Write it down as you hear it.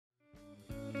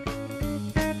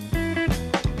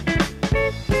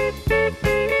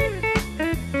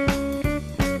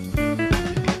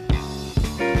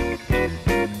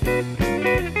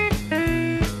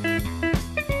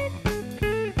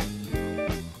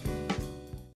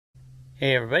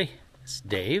Hey everybody, it's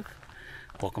Dave.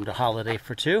 Welcome to Holiday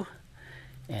for Two.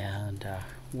 And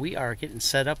we are getting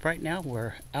set up right now.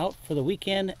 We're out for the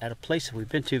weekend at a place that we've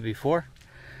been to before.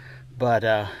 But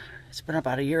it's been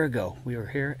about a year ago. We were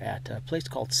here at a place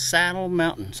called Saddle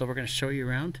Mountain. So we're going to show you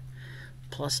around.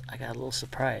 Plus, I got a little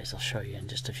surprise I'll show you in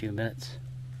just a few minutes.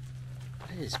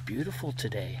 It is beautiful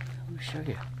today. Let me show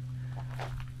you.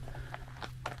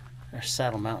 There's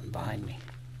Saddle Mountain behind me.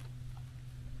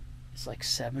 It's like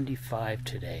 75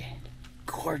 today.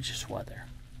 Gorgeous weather.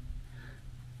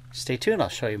 Stay tuned, I'll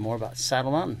show you more about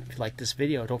Saddle Mountain. If you like this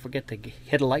video, don't forget to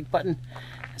hit a like button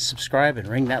and subscribe and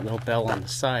ring that little bell on the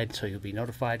side so you'll be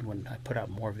notified when I put out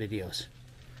more videos.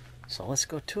 So let's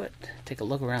go to it. Take a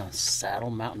look around Saddle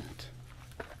Mountain.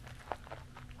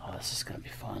 Oh, this is gonna be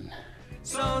fun.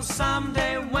 So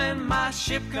someday when my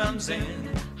ship comes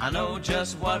in, I know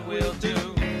just what we'll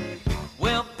do.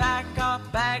 We'll pack our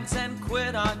bags and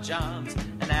quit our jobs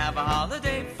and have a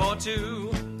holiday for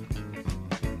two.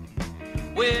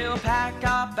 We'll pack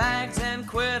our bags and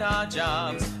quit our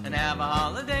jobs and have a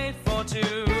holiday for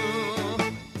two.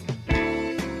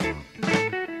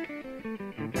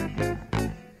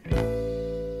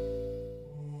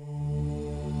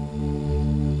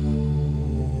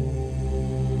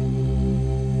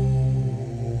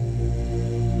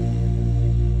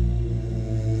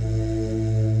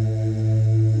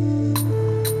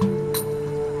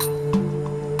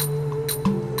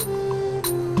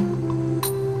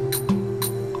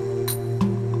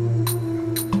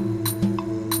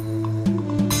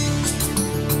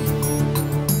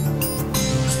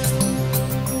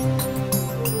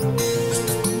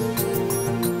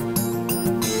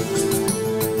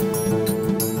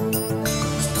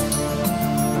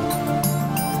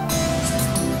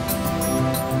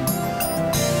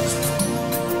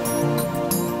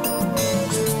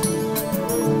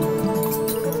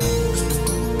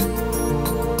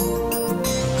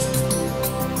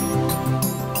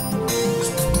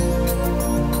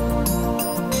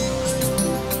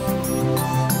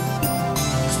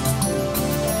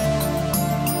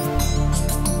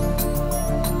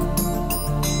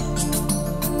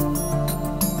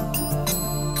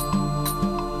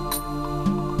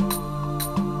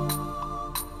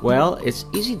 Well, it's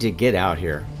easy to get out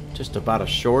here. Just about a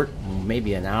short,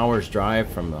 maybe an hour's drive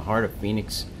from the heart of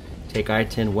Phoenix. Take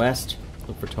I-10 west,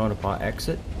 look for Tonopah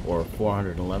exit or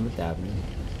 411th Avenue,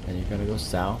 and you're going to go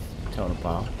south,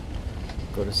 Tonopah,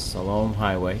 go to Siloam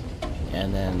Highway,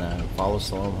 and then follow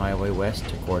Siloam Highway west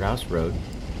to Courthouse Road.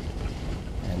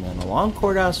 And then along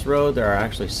Courthouse Road, there are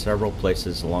actually several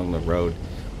places along the road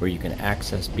where you can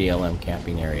access BLM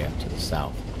camping area to the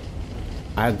south.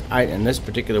 In this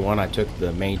particular one, I took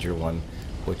the major one,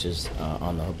 which is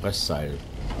on the west side of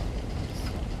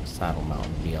Saddle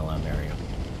Mountain BLM area.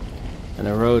 And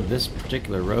the road, this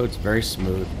particular road's very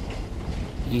smooth,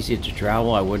 easy to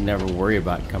travel. I would never worry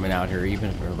about coming out here, even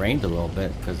if it rained a little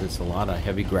bit, because it's a lot of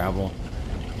heavy gravel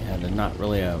and not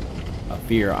really a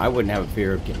fear. I wouldn't have a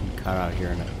fear of getting caught out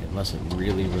here unless it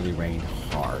really, really rained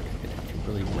hard. It'd have to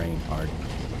really rain hard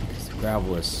because the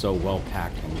gravel is so well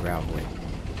packed and gravelly.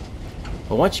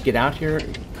 But once you get out here,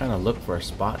 you kind of look for a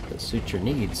spot that suits your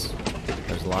needs.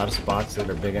 There's a lot of spots that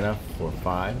are big enough for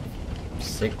 5,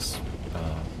 6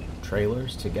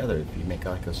 trailers together if you make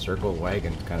like a circle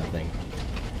wagon kind of thing.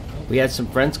 We had some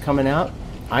friends coming out.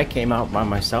 I came out by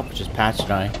myself, which is Patch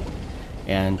and I.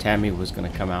 And Tammy was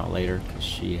going to come out later because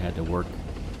she had to work.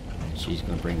 And she's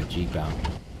going to bring the Jeep out.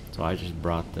 So I just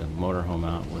brought the motorhome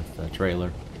out with the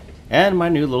trailer. And my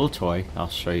new little toy. I'll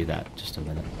show you that in just a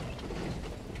minute.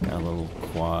 Got a little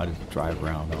quad to drive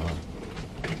around on.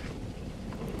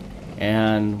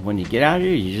 And when you get out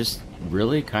here, you just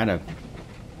really kind of,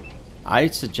 I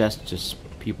suggest just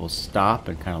people stop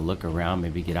and kind of look around,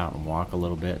 maybe get out and walk a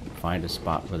little bit and find a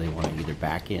spot where they want to either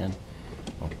back in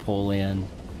or pull in.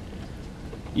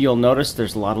 You'll notice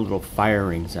there's a lot of little fire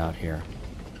rings out here.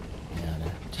 And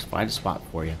just find a spot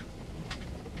for you.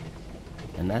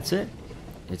 And that's it.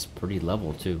 It's pretty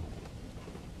level too.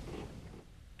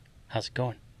 How's it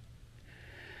going?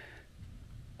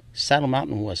 Saddle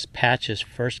Mountain was Patch's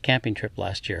first camping trip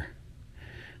last year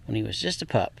when he was just a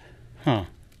pup. Now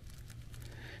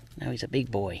he's a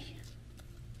big boy.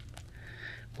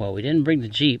 Well, we didn't bring the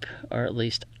Jeep, or at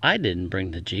least I didn't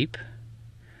bring the Jeep.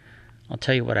 I'll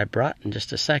tell you what I brought in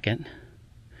just a second.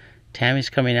 Tammy's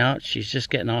coming out. She's just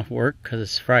getting off work because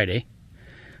it's Friday.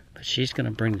 But she's going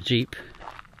to bring the Jeep.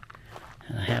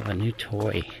 And I have a new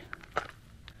toy.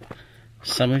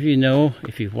 Some of you know,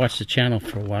 if you've watched the channel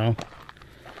for a while,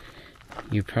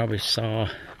 you probably saw,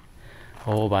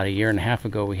 about a year and a half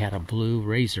ago, we had a blue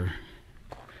Razor.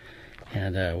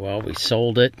 And, well, we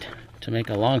sold it to make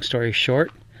a long story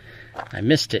short, I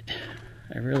missed it.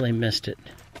 I really missed it.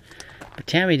 But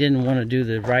Tammy didn't want to do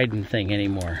the riding thing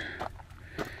anymore.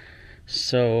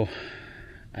 So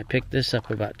I picked this up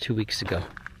about 2 weeks ago.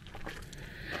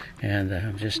 And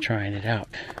I'm just trying it out.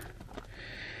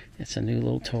 It's a new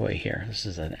little toy here. This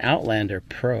is an Outlander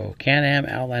Pro. Can-Am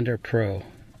Outlander Pro.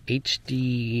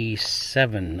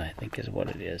 HD7, I think is what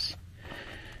it is.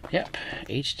 Yep,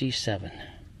 HD7.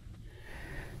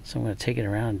 So I'm going to take it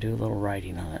around and do a little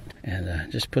riding on it.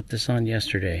 And just put this on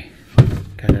yesterday.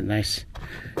 Got it nice.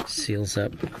 Seals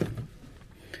up.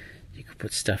 You can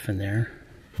put stuff in there.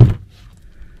 And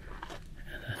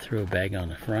I threw a bag on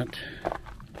the front.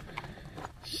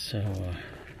 So,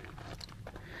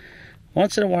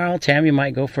 once in a while, Tammy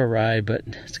might go for a ride, but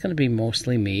it's going to be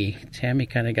mostly me. Tammy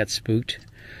kind of got spooked.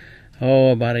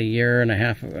 Oh, about a year and a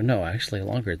half. No, actually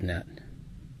longer than that.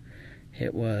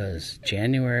 It was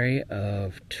January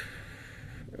of,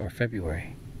 or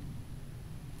February.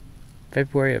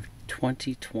 February of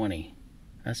 2020.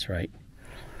 That's right.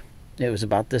 It was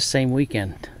about this same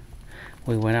weekend.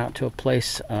 We went out to a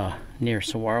place near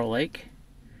Saguaro Lake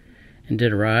and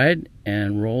did a ride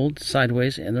and rolled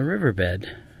sideways in the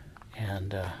riverbed.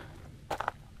 And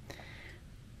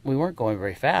we weren't going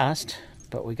very fast,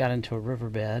 but we got into a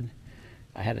riverbed.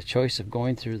 I had a choice of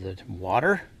going through the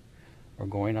water or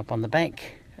going up on the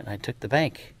bank, and I took the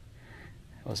bank.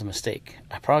 It was a mistake.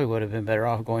 I probably would have been better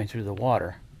off going through the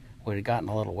water. Would have gotten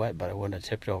a little wet, but I wouldn't have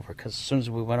tipped over, because as soon as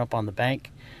we went up on the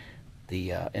bank,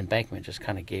 the embankment just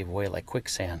kind of gave way like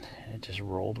quicksand. It just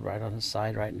rolled right on the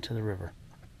side, right into the river.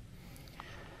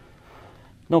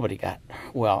 Nobody got,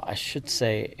 well, I should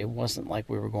say it wasn't like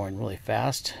we were going really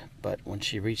fast, but when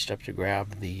she reached up to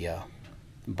grab the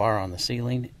bar on the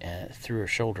ceiling, and threw her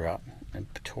shoulder out and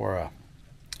tore a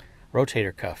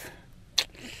rotator cuff.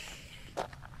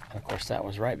 And of course, that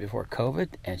was right before COVID,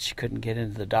 and she couldn't get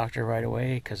into the doctor right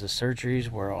away because the surgeries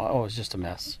were, oh, it was just a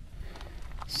mess.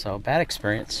 So, bad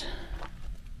experience.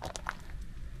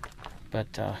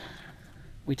 But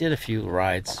we did a few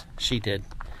rides. She did.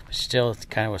 Still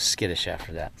kind of was skittish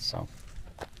after that, so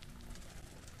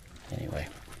anyway,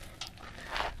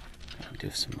 I'll do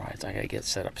some rides. I gotta get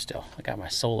set up still. I got my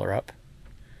solar up,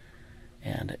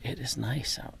 and it is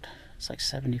nice out. It's like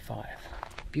 75.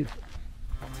 Beautiful.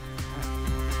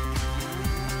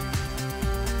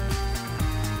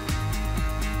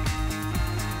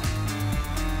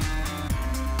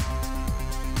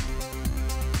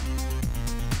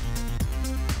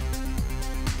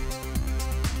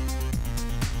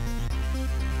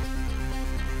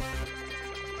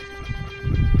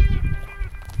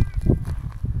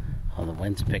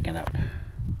 Wind's picking up.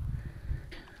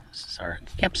 This is our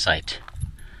campsite.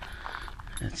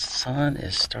 The sun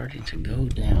is starting to go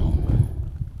down.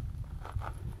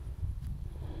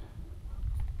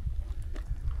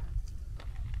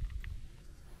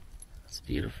 It's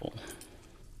beautiful.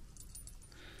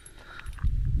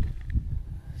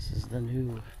 This is the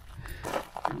new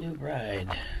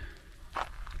ride. I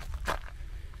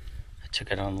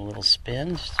took it on a little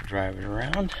spin just to drive it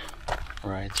around.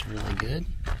 Ride's really good.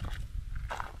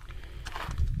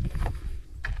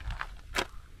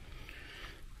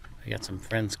 We got some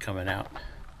friends coming out.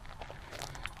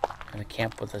 Gonna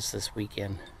camp with us this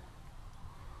weekend.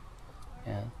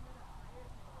 And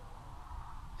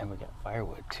we got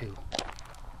firewood too.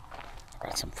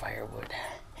 Brought some firewood.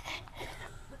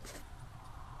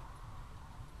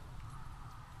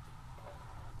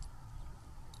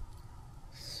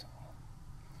 So,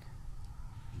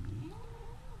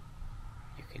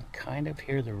 you can kind of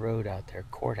hear the road out there,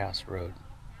 Courthouse Road.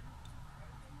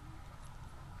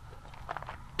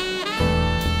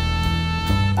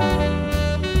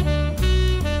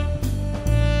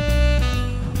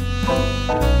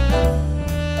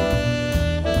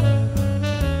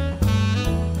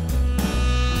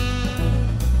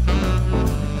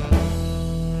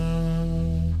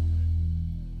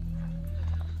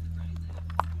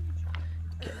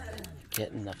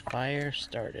 Getting the fire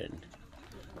started.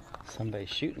 Somebody's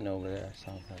shooting over there,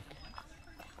 sounds like.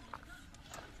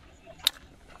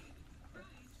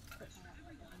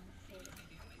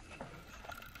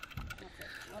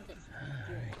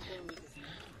 Alright.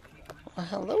 Well,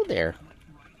 hello there.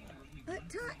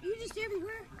 Todd, you're just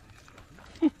everywhere.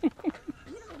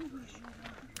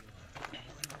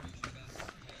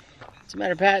 What's the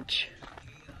matter, Patch?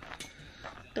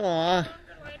 Aw.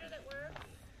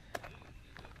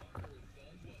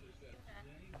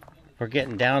 We're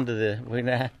getting down to the, we're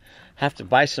gonna have to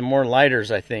buy some more lighters,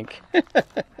 I think.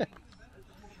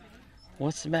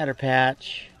 What's the matter,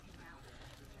 Patch?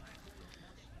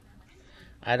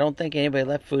 I don't think anybody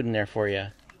left food in there for you.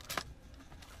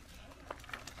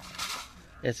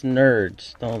 It's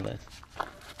nerds, don't it?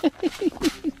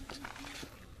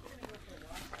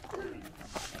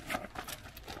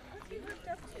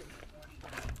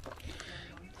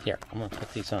 Here, I'm gonna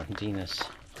put these on Dina's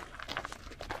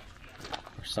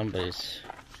or somebody's.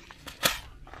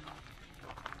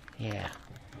 Yeah.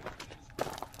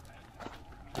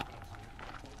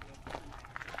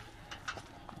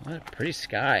 What a pretty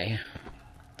sky.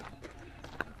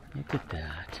 Look at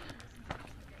that.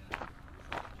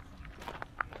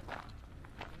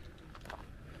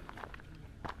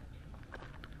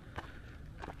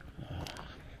 Oh,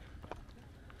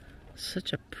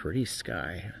 such a pretty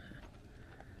sky.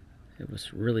 It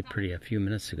was really pretty a few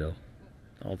minutes ago.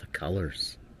 All the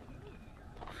colors.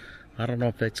 I don't know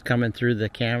if it's coming through the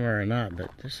camera or not, but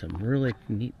there's some really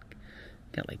neat.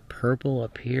 Got like purple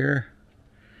up here.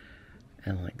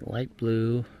 And like light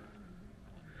blue.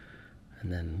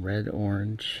 And then red,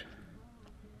 orange.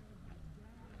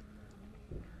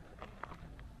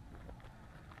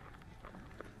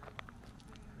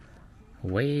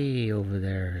 Way over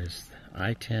there is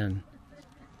I-10.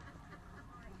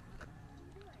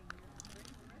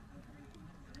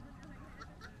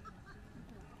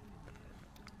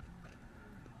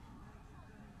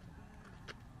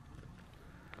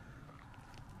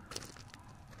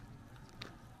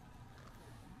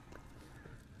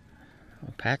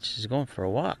 Well, Patch is going for a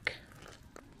walk.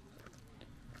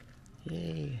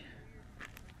 Yay.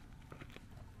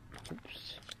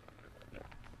 Oops.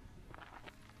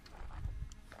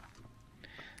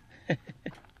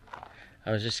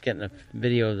 I was just getting a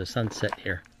video of the sunset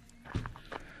here.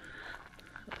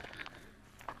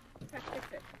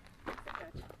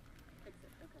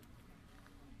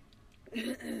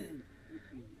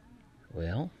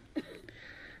 Well,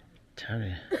 time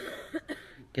to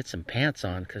get some pants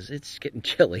on because it's getting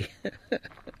chilly.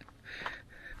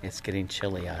 It's getting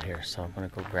chilly out here, so I'm gonna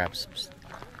go grab some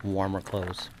warmer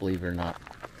clothes, believe it or not.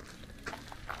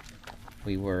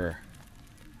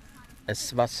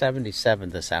 It's about 77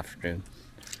 this afternoon.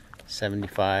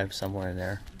 75, somewhere in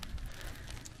there.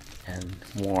 And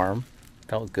warm.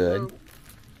 Felt good.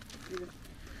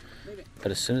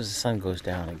 But as soon as the sun goes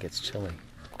down, it gets chilly.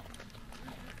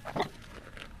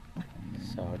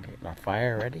 So I'll get my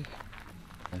fire ready.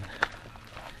 And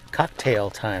cocktail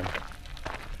time.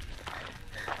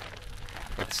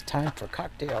 It's time for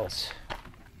cocktails.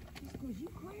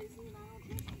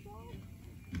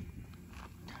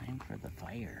 Time for the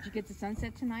fire. Did you get the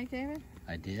sunset tonight, David?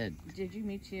 I did. Did you?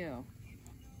 Me too.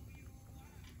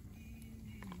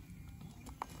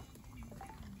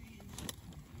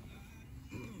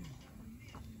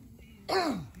 Did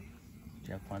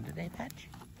you have fun today, Patch?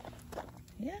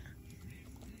 Yeah.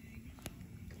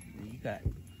 You got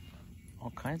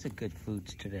all kinds of good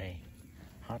foods today.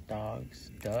 Hot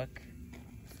dogs, duck,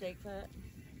 Steak fat.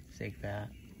 steak fat,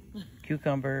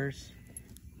 cucumbers.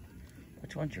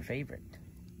 Which one's your favorite?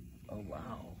 Oh,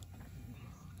 wow.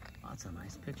 That's a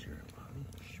nice picture.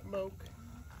 Smoke.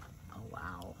 Oh,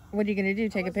 wow. What are you going to do?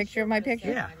 Take a picture of my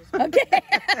picture? Yeah. Okay.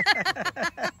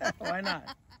 Why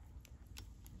not?